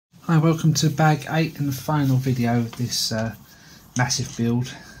Hi, welcome to bag 8 and the final video of this massive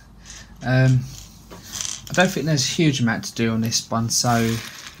build. I don't think there's a huge amount to do on this one, so it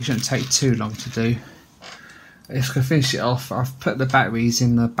shouldn't take too long to do. If I can finish it off, I've put the batteries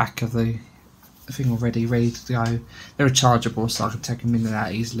in the back of the thing already, ready to go. They're rechargeable, so I can take them in and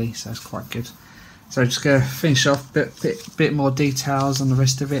out easily, so that's quite good. So just going to finish off a bit more details on the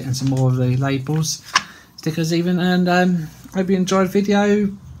rest of it and some more of the labels, stickers even, and hope you enjoyed the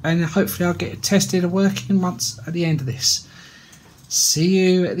video, and hopefully I'll get it tested and working once at the end of this. See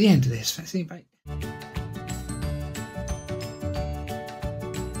you at the end of this. See you, bye.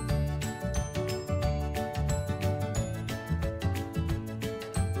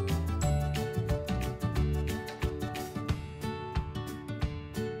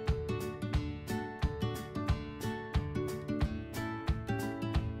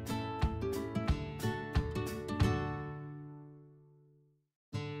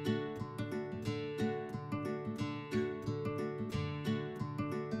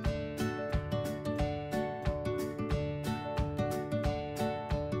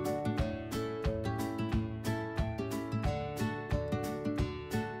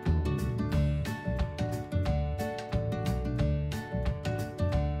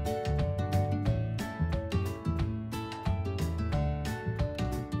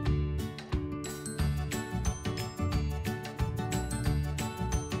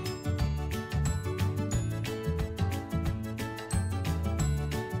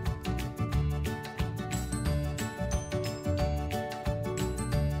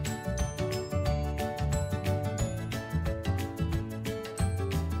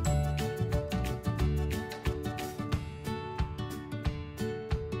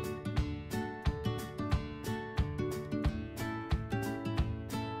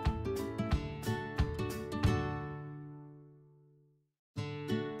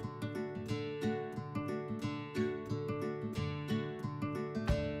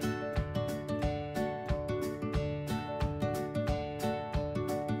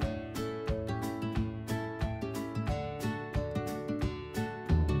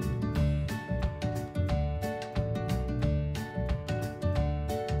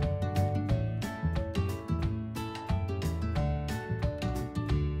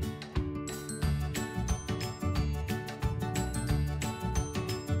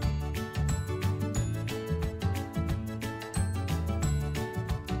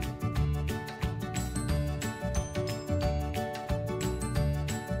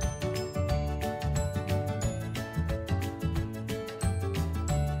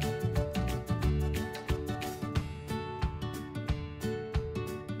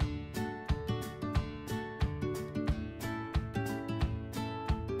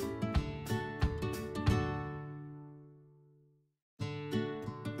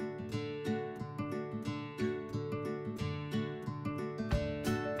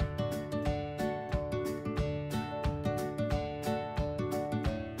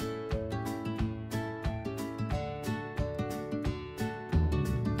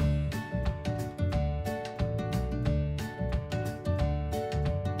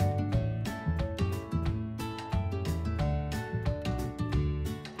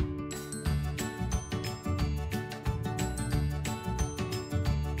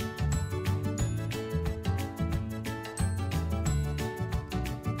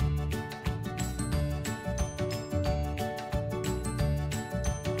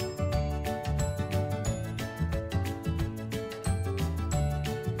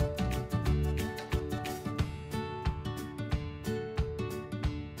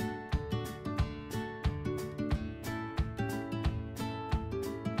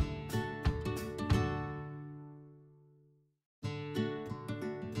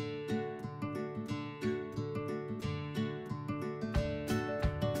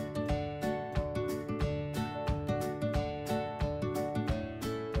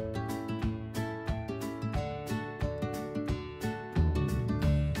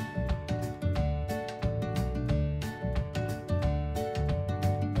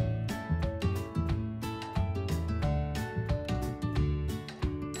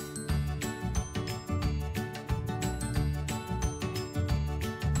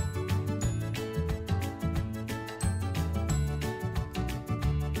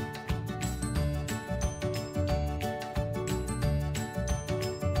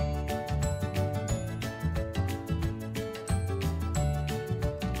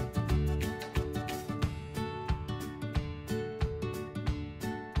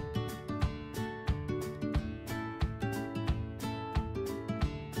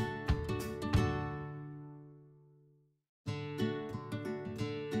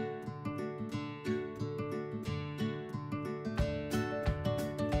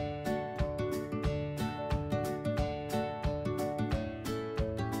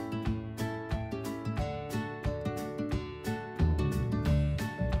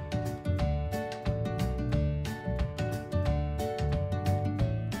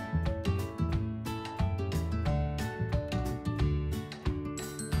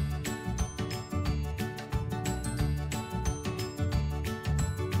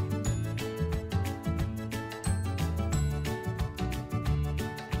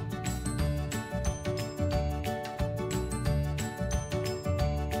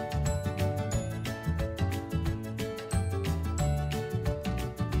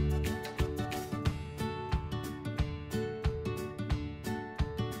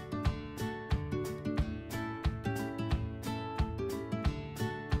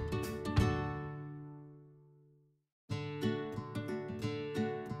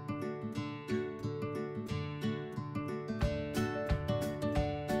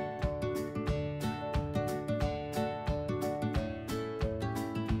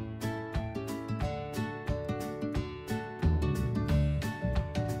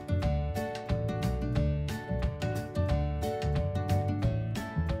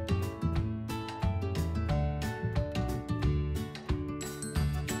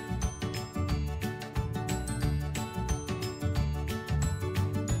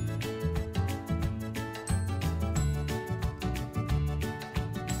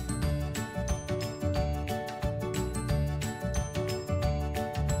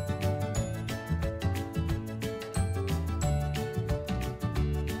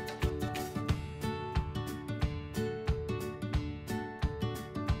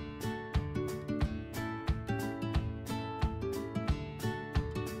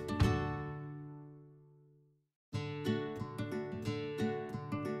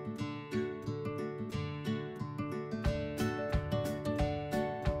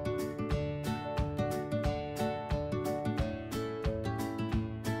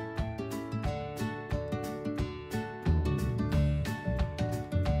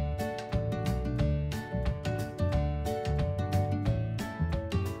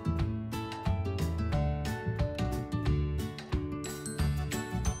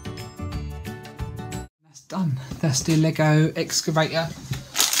 done. That's the Lego excavator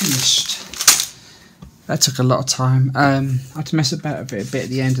finished. That took a lot of time. I had to mess about a bit at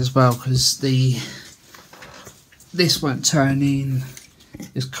the end as well because this weren't turning.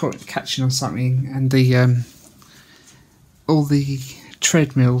 It was catching on something, and the all the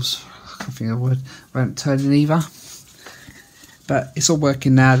treadmills, I can't think of the word, weren't turning either. But it's all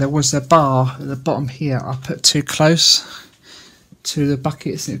working now. There was a bar at the bottom here I put too close to the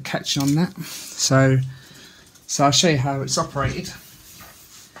buckets and it was catching on that. So I'll show you how it's operated.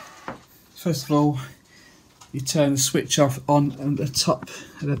 First of all, you turn the switch off on the top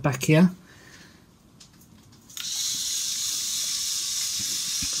at the back here.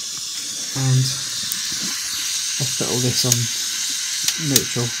 And let's put all this on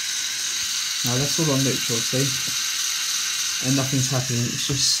neutral. Now that's all on neutral, see? And nothing's happening, it's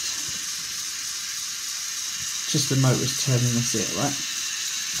just the motor's turning, that's it, right?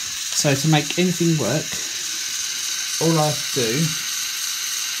 So to make anything work, all I have to do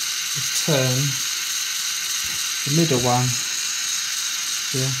is turn the middle one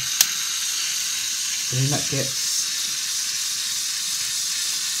here, and then that gets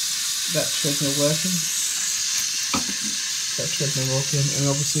that treadmill working, and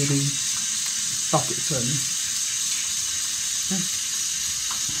obviously the bucket turning.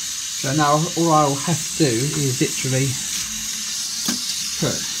 So now all I'll have to do is literally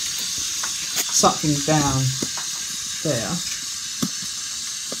put something down there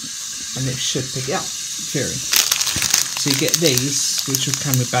and it should pick it up, theory. So you get these, which will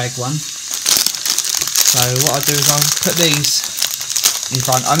come with bag one. So what I'll do is I'll put these in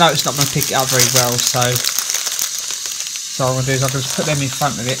front. I know it's not going to pick it up very well, so what I'm going to do is I'll just put them in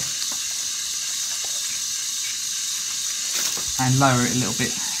front of it and lower it a little bit.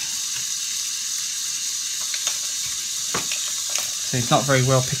 So it's not very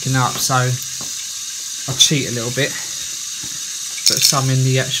well picking up, so I'll cheat a little bit. Put some in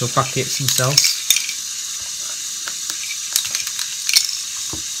the actual buckets themselves.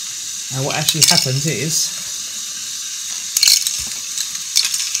 And what actually happens is,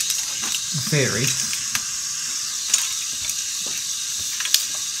 in theory,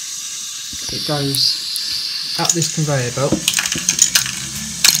 it goes up this conveyor belt.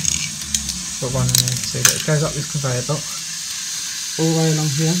 Got one in there, see that it goes up this conveyor belt all the way along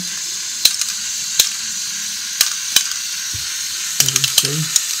here, as you can see,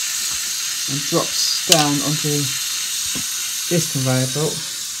 and drops down onto this conveyor belt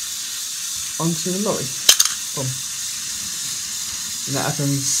onto the lorry. Boom. And that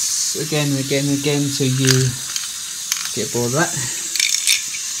happens again and again and again until you get bored of that.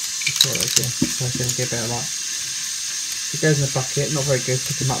 So it's going to get better. Like it goes in a bucket, not very good.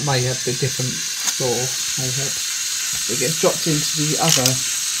 Pick them up, may have a different floor, may help. It gets dropped into the other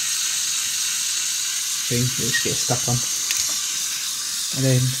thing which gets stuck on, and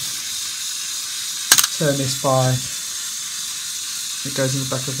then turn this by. It goes in the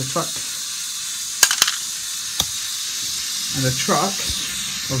back of the truck, and the truck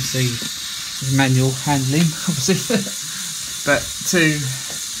obviously is manual handling, obviously, but to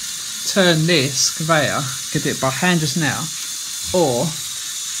turn this conveyor, you can do it by hand just now, or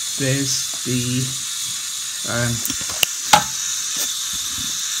there's the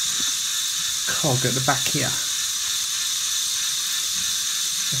cog at the back here.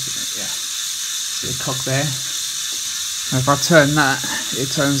 Yeah, see the cog there. And if I turn that, it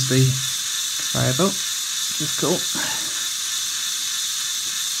turns the conveyor belt, which is cool.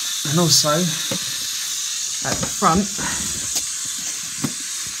 And also at the front,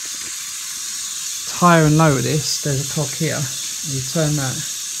 to higher and lower this, there's a cog here, and you turn that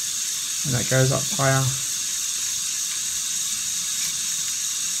and that goes up higher,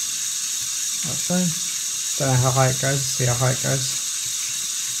 like so. Don't know how high it goes, see how high it goes.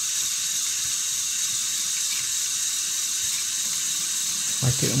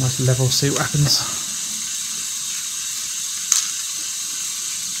 Make it almost level, see what happens.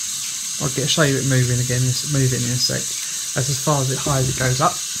 I'll show you it moving again, moving in a sec. That's as far as high as it goes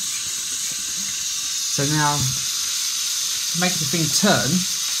up. So now, to make the thing turn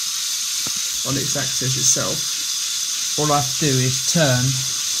on its axis itself, all I have to do is turn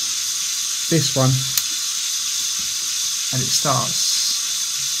this one and it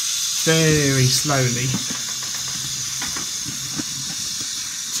starts very slowly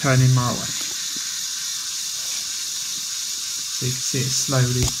turning my way. So you can see it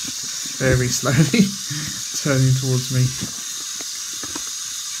slowly, very slowly turning towards me.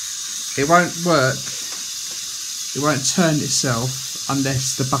 It won't work, it won't turn itself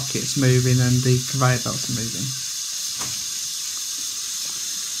unless the bucket's moving and the conveyor belt's moving.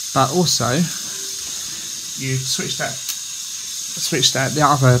 But also, you switch that, the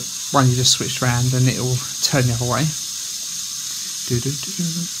other one you just switched round, and it will turn the other way.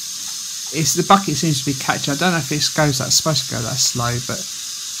 It's the bucket seems to be catching. I don't know if it's supposed to go that slow, but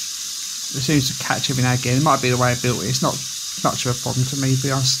it seems to catch every now and again. It might be the way I built it. It's not much of a problem to me, to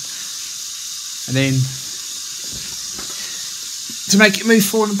be honest. And then to make it move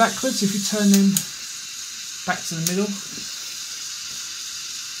forward and backwards, if you turn them back to the middle,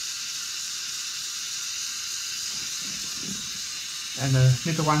 and the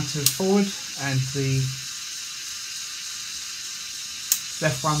middle one to forward, and the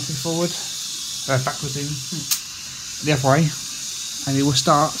left one to forward, backwards in the other way, and it will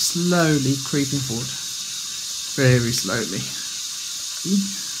start slowly creeping forward, very slowly.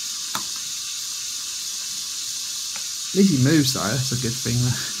 At least he moves though, that's a good thing.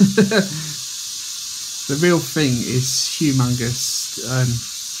 The real thing is humongous.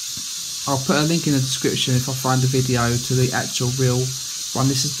 I'll put a link in the description if I find a video to the actual real one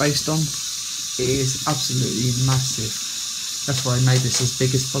this is based on. It is absolutely massive. That's why I made this as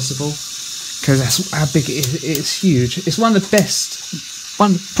big as possible, because that's how big it is. It's huge. It's one of the best.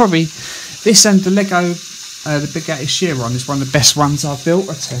 Probably this and the Lego, the Big Atty Chiron is one of the best ones I've built.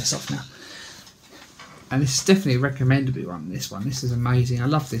 I'll tear this off now. And this is definitely a recommendable one. This is amazing. I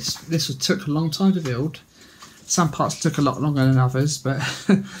love this. This took a long time to build. Some parts took a lot longer than others, but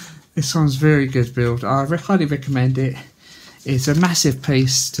this one's very good build. I highly recommend it. It's a massive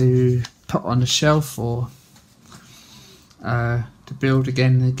piece to put on the shelf or to build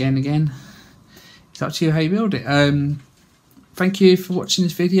again and again. It's up to you how you build it. Thank you for watching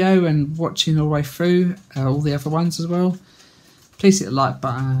this video and watching all the way through all the other ones as well. Please hit the like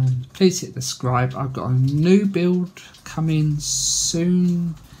button, please hit the subscribe. I've got a new build coming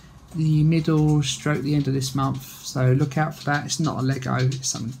soon, the middle stroke the end of this month, so look out for that. It's not a Lego, it's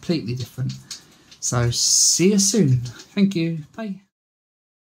something completely different. So see you soon. Thank you, bye.